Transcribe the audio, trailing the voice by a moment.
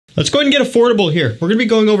Let's go ahead and get affordable here. We're gonna be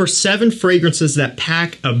going over 7 fragrances that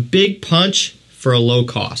pack a big punch for a low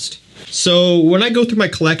cost. So when I go through my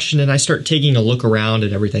collection and I start taking a look around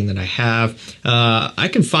at everything that I have, I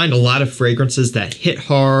can find a lot of fragrances that hit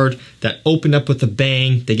hard, that open up with a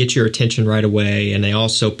bang, they get your attention right away, and they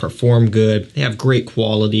also perform good. They have great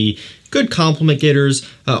quality, good compliment getters,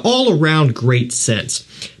 all around great scents.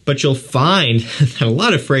 But you'll find that a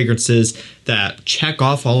lot of fragrances that check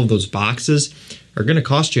off all of those boxes are going to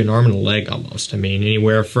cost you an arm and a leg almost. I mean,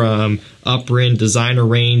 anywhere from upper-end designer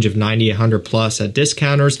range of 90, 100 plus at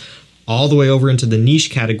discounters, all the way over into the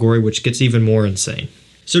niche category, which gets even more insane.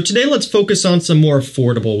 So today let's focus on some more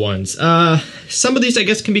affordable ones. Some of these I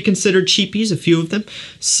guess can be considered cheapies, a few of them.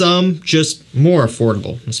 Some just more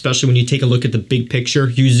affordable, especially when you take a look at the big picture,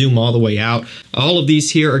 you zoom all the way out. All of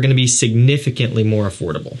these here are going to be significantly more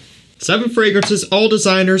affordable. 7 fragrances, all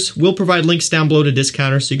designers. We'll provide links down below to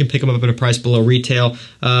discounters so you can pick them up at a price below retail.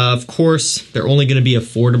 Of course, they're only going to be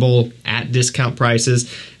affordable at discount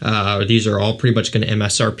prices. These are all pretty much going to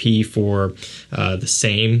MSRP for the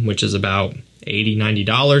same, which is about $80,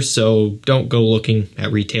 $90. So don't go looking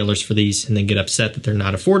at retailers for these and then get upset that they're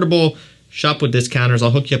not affordable. Shop with discounters. I'll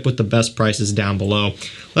hook you up with the best prices down below.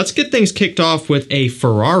 Let's get things kicked off with a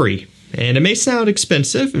Ferrari. And it may sound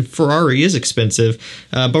expensive, and Ferrari is expensive,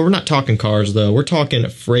 but we're not talking cars though, we're talking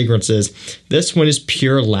fragrances. This one is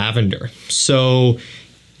pure lavender. So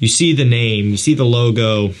you see the name, you see the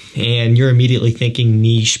logo, and you're immediately thinking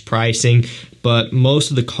niche pricing, but most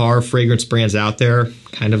of the car fragrance brands out there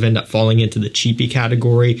kind of end up falling into the cheapy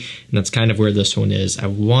category, and that's kind of where this one is. I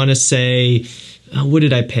want to say, what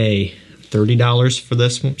did I pay? $30 for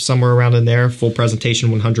this one, somewhere around in there. Full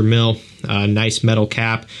presentation, 100 mil, nice metal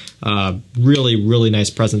cap, really nice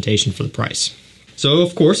presentation for the price. So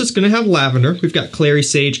of course it's going to have lavender. We've got clary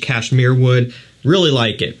sage, cashmere wood. Really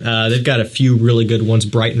like it. They've got a few really good ones.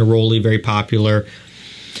 Bright Neroli, very popular.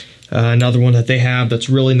 Another one that they have that's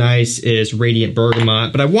really nice is Radiant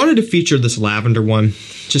Bergamot, but I wanted to feature this lavender one,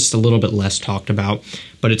 just a little bit less talked about,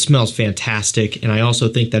 but it smells fantastic, and I also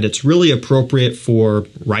think that it's really appropriate for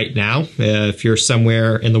right now. If you're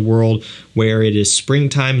somewhere in the world where it is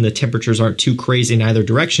springtime and the temperatures aren't too crazy in either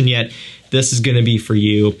direction yet, this is going to be for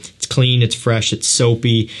you. It's clean, it's fresh, it's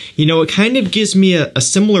soapy. You know, it kind of gives me a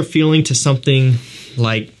similar feeling to something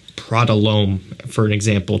like Prada L'Homme, for an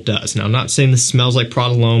example, does. Now, I'm not saying this smells like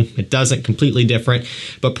Prada L'Homme. It doesn't, completely different.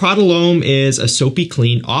 But Prada L'Homme is a soapy,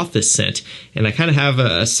 clean office scent. And I kind of have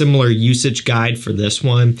a similar usage guide for this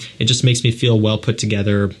one. It just makes me feel well put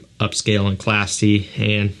together, upscale and classy.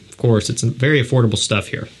 And, of course, it's very affordable stuff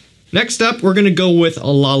here. Next up, we're going to go with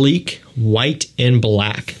Lalique White and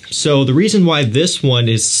Black. So the reason why this one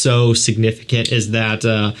is so significant is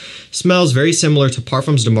that smells very similar to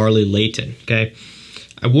Parfums de Marly Layton, okay?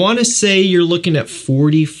 I want to say you're looking at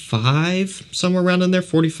 45, somewhere around in there,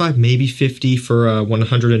 45, maybe 50 for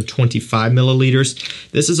 125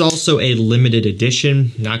 milliliters. This is also a limited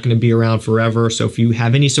edition, not going to be around forever. So if you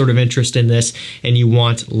have any sort of interest in this and you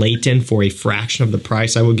want Layton for a fraction of the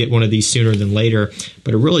price, I would get one of these sooner than later.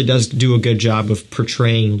 But it really does do a good job of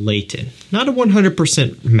portraying Layton. Not a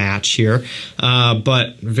 100% match here,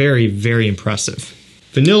 but very impressive.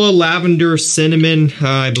 Vanilla, lavender, cinnamon.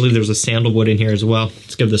 I believe there's a sandalwood in here as well.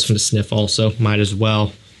 Let's give this one a sniff also. Might as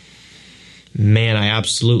well. Man, I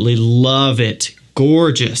absolutely love it.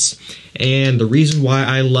 Gorgeous. And the reason why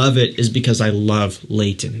I love it is because I love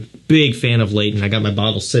Layton. Big fan of Layton. I got my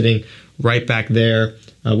bottle sitting right back there,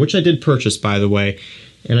 which I did purchase, by the way.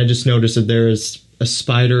 And I just noticed that there is a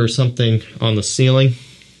spider or something on the ceiling.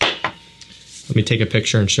 Let me take a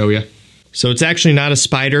picture and show you. So it's actually not a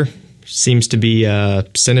spider. Seems to be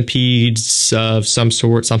centipedes of some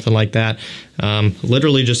sort, something like that.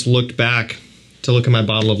 Literally just looked back to look at my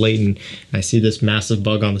bottle of Layton, and I see this massive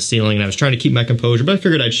bug on the ceiling, and I was trying to keep my composure, but I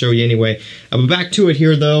figured I'd show you anyway. But back to it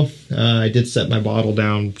here, though. I did set my bottle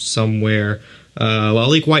down somewhere.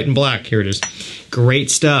 Lalique White and Black, here it is.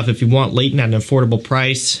 Great stuff. If you want Layton at an affordable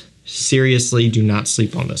price, seriously, do not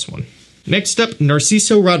sleep on this one. Next up,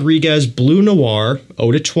 Narciso Rodriguez Bleu Noir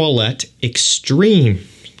Eau de Toilette Extreme.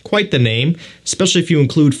 Quite the name, especially if you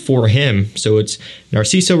include For Him. So it's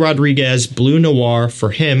Narciso Rodriguez Bleu Noir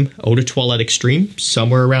For Him Eau de Toilette Extreme,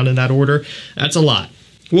 somewhere around in that order. That's a lot.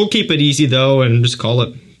 We'll keep it easy though and just call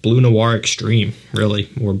it Bleu Noir Extreme, really,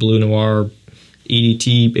 or Bleu Noir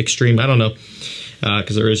EDT Extreme. I don't know,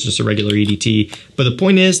 because there is just a regular EDT. But the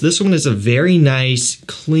point is, this one is a very nice,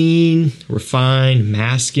 clean, refined,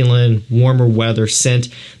 masculine, warmer weather scent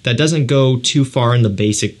that doesn't go too far in the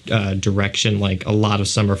basic direction like a lot of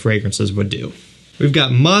summer fragrances would do. We've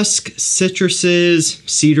got musk, citruses,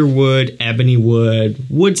 cedar wood, ebony wood,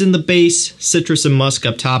 woods in the base, citrus and musk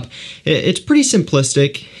up top. It's pretty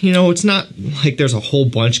simplistic. You know, it's not like there's a whole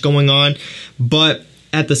bunch going on, but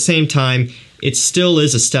at the same time, it still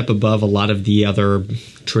is a step above a lot of the other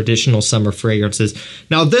traditional summer fragrances.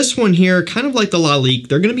 Now this one here, kind of like the Lalique,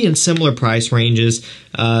 they're going to be in similar price ranges,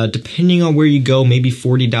 depending on where you go, maybe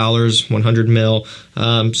 $40, 100 mil.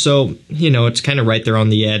 So, you know, it's kind of right there on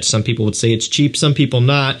the edge. Some people would say it's cheap, some people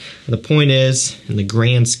not. The point is, in the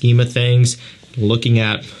grand scheme of things, looking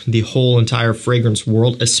at the whole entire fragrance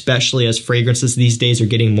world, especially as fragrances these days are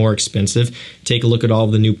getting more expensive. Take a look at all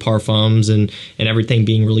of the new parfums and everything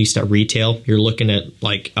being released at retail. You're looking at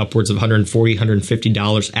like upwards of $140,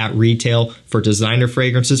 $150 at retail for designer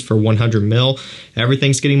fragrances for 100 mil.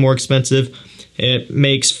 Everything's getting more expensive. It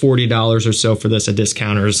makes $40 or so for this at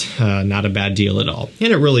discounters. Not a bad deal at all.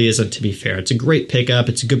 And it really isn't, to be fair. It's a great pickup.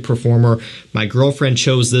 It's a good performer. My girlfriend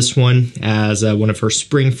chose this one as one of her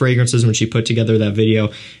spring fragrances when she put together that video.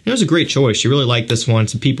 And it was a great choice. She really liked this one.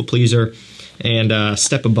 It's a people pleaser and a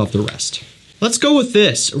step above the rest. Let's go with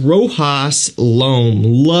this, Rojas Loam.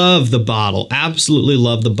 Love the bottle, absolutely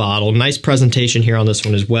love the bottle. Nice presentation here on this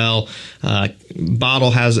one as well.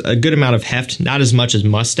 Bottle has a good amount of heft, not as much as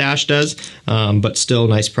Mustache does, but still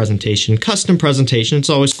nice presentation. Custom presentation,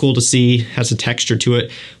 it's always cool to see, has a texture to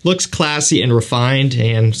it. Looks classy and refined,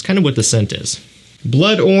 and it's kind of what the scent is.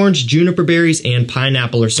 Blood orange, juniper berries, and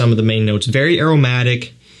pineapple are some of the main notes. Very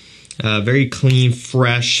aromatic, very clean,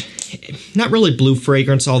 fresh. Not really blue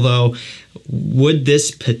fragrance, although would this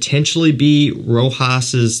potentially be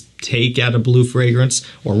Rojas's take at a blue fragrance?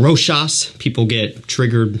 Or Rochas? People get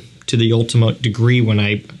triggered to the ultimate degree when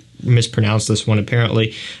I mispronounce this one,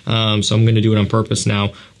 apparently. So I'm going to do it on purpose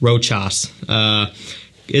now. Rochas.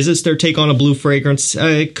 Is this their take on a blue fragrance?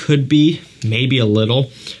 It could be, maybe a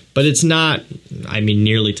little, but it's not, I mean,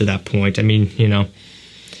 nearly to that point. I mean, you know,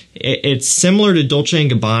 it's similar to Dolce &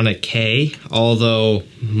 Gabbana K, although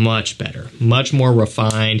much better, much more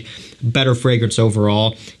refined, better fragrance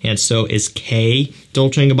overall, and so is K,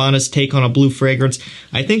 Dolce & Gabbana's take on a blue fragrance.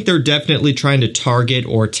 I think they're definitely trying to target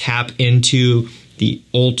or tap into the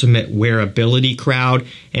ultimate wearability crowd,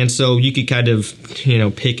 and so you could kind of, you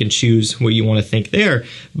know, pick and choose what you want to think there.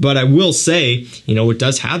 But I will say, you know, it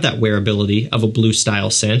does have that wearability of a blue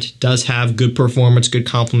style scent, does have good performance, good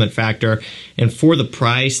complement factor, and for the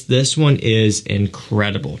price, this one is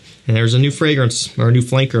incredible. And there's a new fragrance, or a new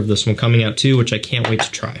flanker of this one coming out too, which I can't wait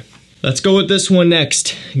to try. Let's go with this one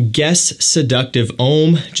next. Guess Seductive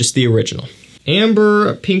Homme, just the original.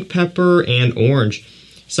 Amber, pink pepper, and orange.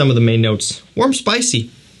 Some of the main notes. Warm, spicy.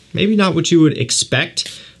 Maybe not what you would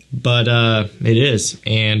expect, but it is,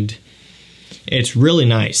 and it's really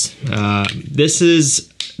nice. This is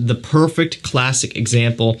the perfect classic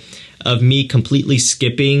example of me completely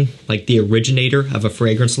skipping like the originator of a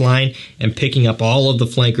fragrance line and picking up all of the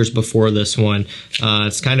flankers before this one.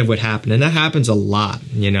 It's kind of what happened, and that happens a lot,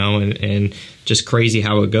 you know, and just crazy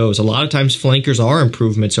how it goes. A lot of times flankers are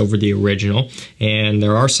improvements over the original, and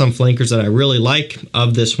there are some flankers that I really like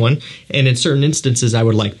of this one, and in certain instances I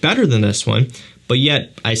would like better than this one, but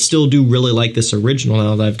yet I still do really like this original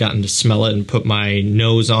now that I've gotten to smell it and put my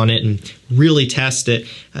nose on it and really test it.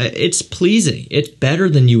 It's pleasing. It's better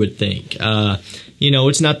than you would think. You know,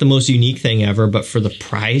 it's not the most unique thing ever, but for the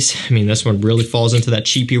price, I mean, this one really falls into that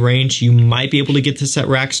cheapy range. You might be able to get this at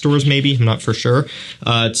rack stores, maybe. I'm not for sure.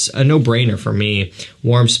 It's a no-brainer for me.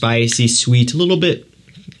 Warm, spicy, sweet, a little bit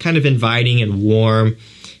kind of inviting and warm,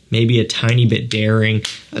 maybe a tiny bit daring.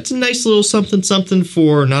 That's a nice little something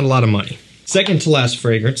for not a lot of money. Second to last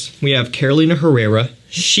fragrance, we have Carolina Herrera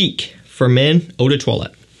Chic for Men Eau de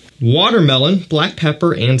Toilette. Watermelon, black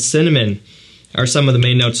pepper, and cinnamon are some of the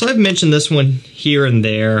main notes. So I've mentioned this one here and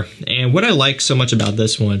there, and what I like so much about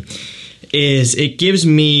this one is it gives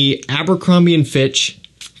me Abercrombie & Fitch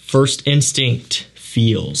First Instinct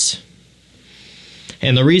feels.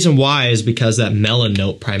 And the reason why is because that melon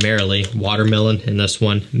note primarily, watermelon in this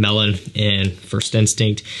one, melon in First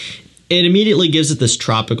Instinct, it immediately gives it this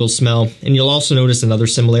tropical smell, and you'll also notice another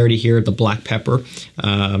similarity here, the black pepper.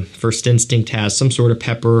 First Instinct has some sort of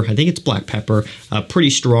pepper, I think it's black pepper, pretty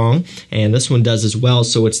strong, and this one does as well,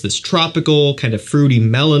 so it's this tropical, kind of fruity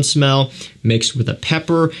melon smell mixed with a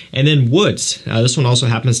pepper, and then woods. This one also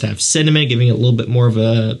happens to have cinnamon, giving it a little bit more of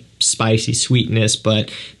a spicy sweetness,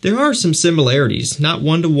 but there are some similarities, not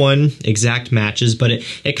one-to-one exact matches, but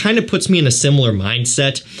it kind of puts me in a similar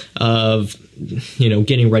mindset of, you know,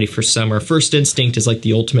 getting ready for summer. First Instinct is like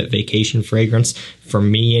the ultimate vacation fragrance for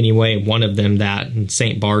me anyway. One of them, that and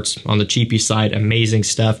St. Bart's on the cheapy side, amazing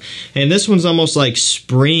stuff. And this one's almost like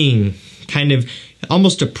spring, kind of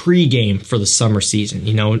almost a pre-game for the summer season.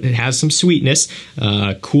 You know, it has some sweetness.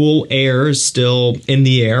 Cool air is still in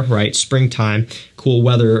the air, right? Springtime. Cool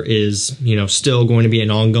weather is, you know, still going to be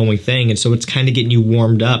an ongoing thing. And so it's kind of getting you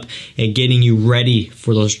warmed up and getting you ready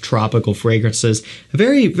for those tropical fragrances.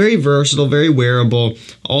 Very, very versatile, very wearable,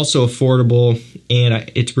 also affordable.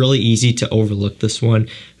 And it's really easy to overlook this one.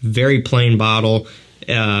 Very plain bottle,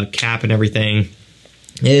 cap and everything.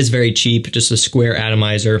 It is very cheap, just a square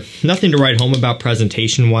atomizer. Nothing to write home about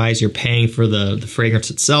presentation-wise. You're paying for the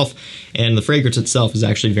fragrance itself, and the fragrance itself is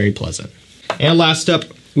actually very pleasant. And last up,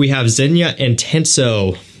 we have Zegna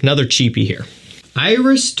Intenso, another cheapie here.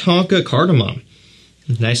 Iris Tonka Cardamom.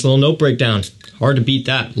 Nice little note breakdown. Hard to beat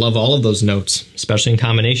that. Love all of those notes, especially in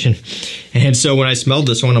combination. And so when I smelled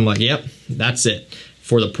this one, I'm like, yep, that's it.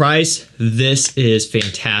 For the price, this is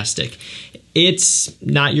fantastic. It's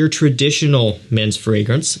not your traditional men's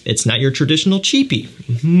fragrance. It's not your traditional cheapie.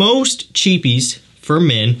 Most cheapies for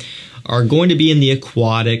men are going to be in the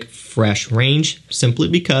aquatic fresh range, simply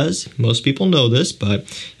because most people know this, but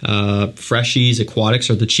freshies, aquatics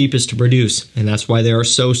are the cheapest to produce, and that's why there are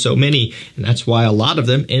so many, and that's why a lot of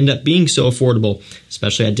them end up being so affordable,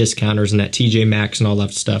 especially at discounters and at TJ Maxx and all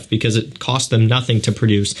that stuff, because it costs them nothing to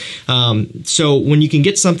produce. So when you can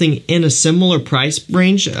get something in a similar price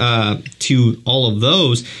range to all of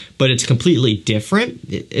those, but it's completely different,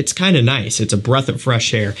 it's kind of nice. It's a breath of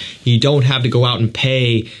fresh air. You don't have to go out and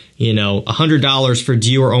pay, you know, $100 for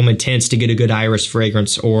Dior Homme Intense to get a good Iris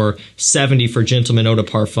fragrance, or $70 for Gentleman Eau de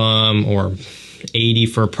Parfum, or $80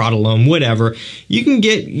 for Prada L'Homme, whatever. You can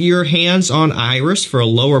get your hands on Iris for a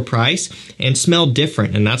lower price and smell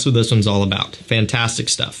different, and that's what this one's all about. Fantastic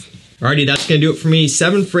stuff. Alrighty, that's going to do it for me.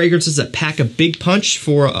 7 fragrances that pack a big punch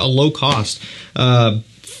for a low cost.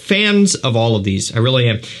 Fans of all of these, I really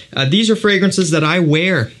am. These are fragrances that I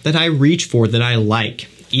wear, that I reach for, that I like.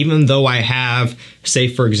 Even though I have, say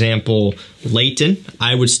for example, Layton,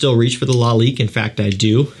 I would still reach for the Lalique. In fact, I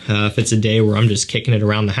do. If it's a day where I'm just kicking it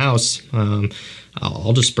around the house,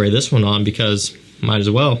 I'll just spray this one on, because might as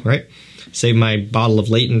well, right? Save my bottle of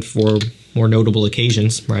Layton for more notable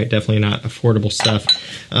occasions, right? Definitely not affordable stuff.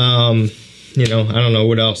 You know, I don't know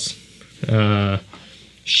what else.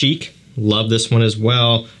 Chic, love this one as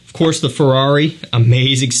well. Of course, the Ferrari,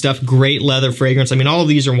 amazing stuff. Great leather fragrance. I mean, all of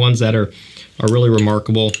these are ones that are really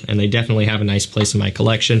remarkable, and they definitely have a nice place in my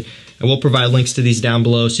collection. I will provide links to these down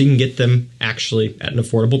below so you can get them actually at an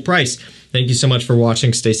affordable price. Thank you so much for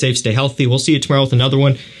watching. Stay safe, stay healthy. We'll see you tomorrow with another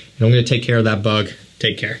one, and I'm going to take care of that bug.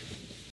 Take care.